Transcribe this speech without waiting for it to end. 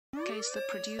Case the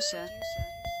producer.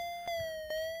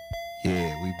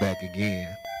 Yeah, we back again.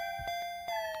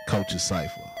 Coaches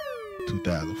Cypher,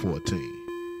 2014.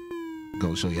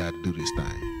 Gonna show you how to do this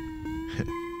thing.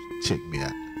 Check me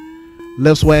out.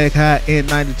 Left swag high in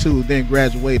 92, then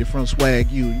graduated from swag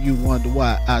U. You wonder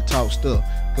why I talk stuff.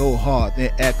 Go hard,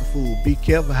 then act a fool. Be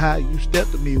careful how you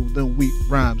step to me with them weak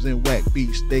rhymes and whack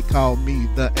beats. They call me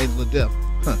the angel of death.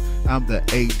 I'm the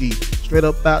AD. Straight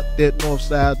up out that north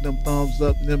side, them thumbs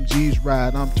up, them G's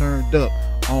ride. I'm turned up,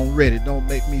 on ready. Don't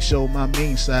make me show my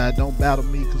mean side. Don't battle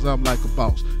me cause I'm like a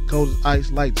boss. Cold as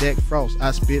ice like Jack Frost.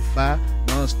 I spit fire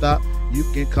non-stop. You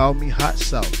can call me hot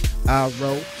sauce. I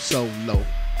roll solo.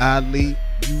 I lead,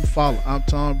 you follow. I'm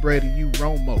Tom Brady, you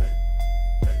Romo.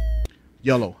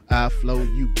 Yellow, I flow,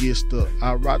 you get stuck.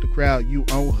 I rock the crowd, you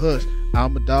on hush.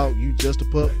 I'm a dog, you just a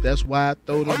pup. That's why I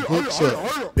throw them hooks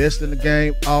up. Best in the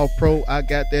game, all pro. I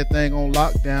got that thing on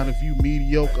lockdown. If you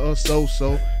mediocre or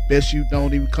so-so, best you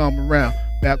don't even come around.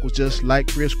 Backwards just like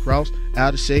crisscross.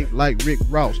 Out of shape like Rick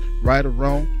Ross. Right or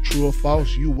wrong, true or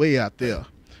false, you way out there.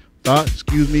 Thought,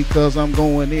 excuse me, cause I'm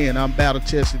going in. I'm battle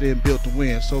tested and built to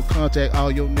win. So contact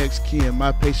all your next kin.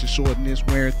 My patience short and it's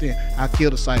wearing thin. I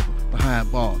kill the cypher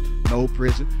behind bars. No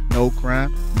prison, no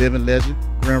crime. Living legend,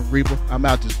 Grim Reaper. I'm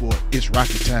out this boy. It's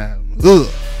Rocky time. Ugh.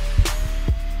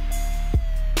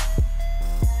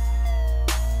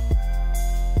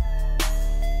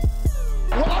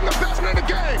 Well, I'm the best in the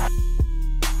game.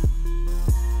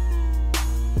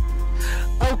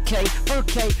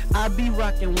 Okay, I be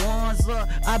rocking ones up,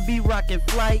 I be rocking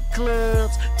flight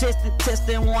clubs,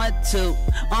 testing 1, 2,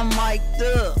 I'm mic'd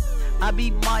up, I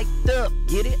be mic'd up,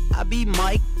 get it, I be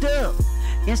mic'd up.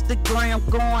 Instagram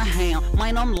going ham,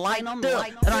 mine I'm light up,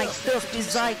 like stuff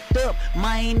is hyped up,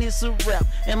 mine is a rap,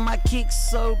 and my kicks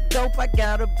so dope, I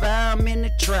gotta buy 'em in the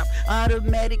trap,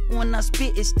 automatic when I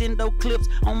spit, extendo clips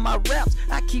on my raps,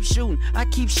 I keep shooting,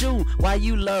 while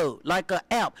you load, like a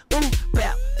app, ooh,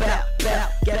 bap, bap,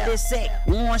 bap, got that sack,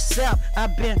 one sap, I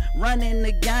been running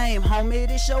the game, homie,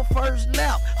 this your first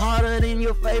lap, harder than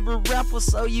your favorite rapper,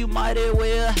 so you might as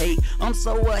well hate, I'm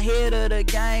so ahead of the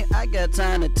game, I got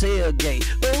time to tailgate.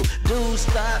 Ooh, dude,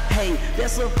 stop, hey,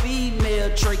 that's a female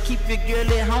trait. Keep your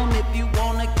girl at home if you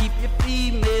wanna keep your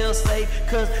female safe.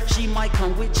 Cause she might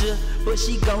come with you, but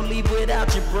she gon' leave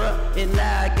without you, bruh. And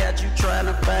now I got you trying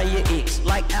to find your ex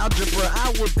like algebra. I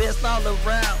was best all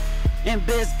around and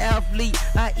best athlete.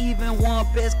 I even won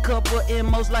best couple and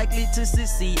most likely to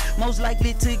succeed, most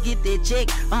likely to get that check.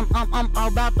 I'm all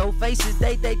about those faces.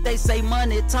 They say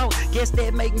money talk. Guess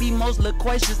that make me most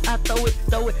loquacious. I throw it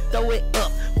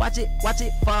up. Watch it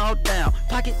fall down.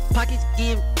 Pockets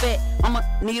getting fat. I'ma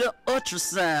need a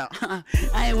ultrasound.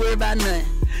 I ain't worried about nothing,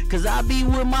 cause I be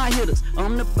with my hitters.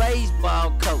 I'm the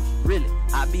baseball coach, really.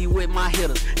 I be with my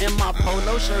hitters. And my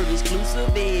polo shirt exclusive.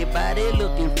 Everybody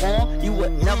looking for 'em. You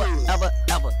would never, ever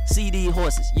see these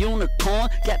horses. Unicorn,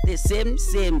 got that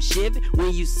 77 Chevy.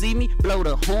 When you see me, blow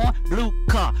the horn. Blue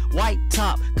car, white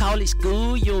top, college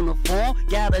school uniform.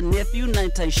 Got a nephew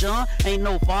named Tayshawn. Ain't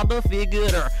no father figure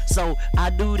there. So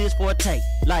I do this for a take,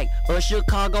 like a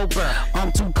Chicago bear.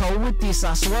 I'm too cold with this,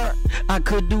 I swear. I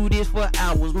could do this for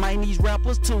hours. Man, these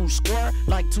rappers too square,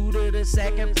 like 2 to the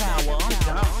second power. I'm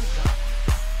gone.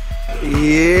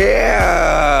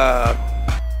 Yeah,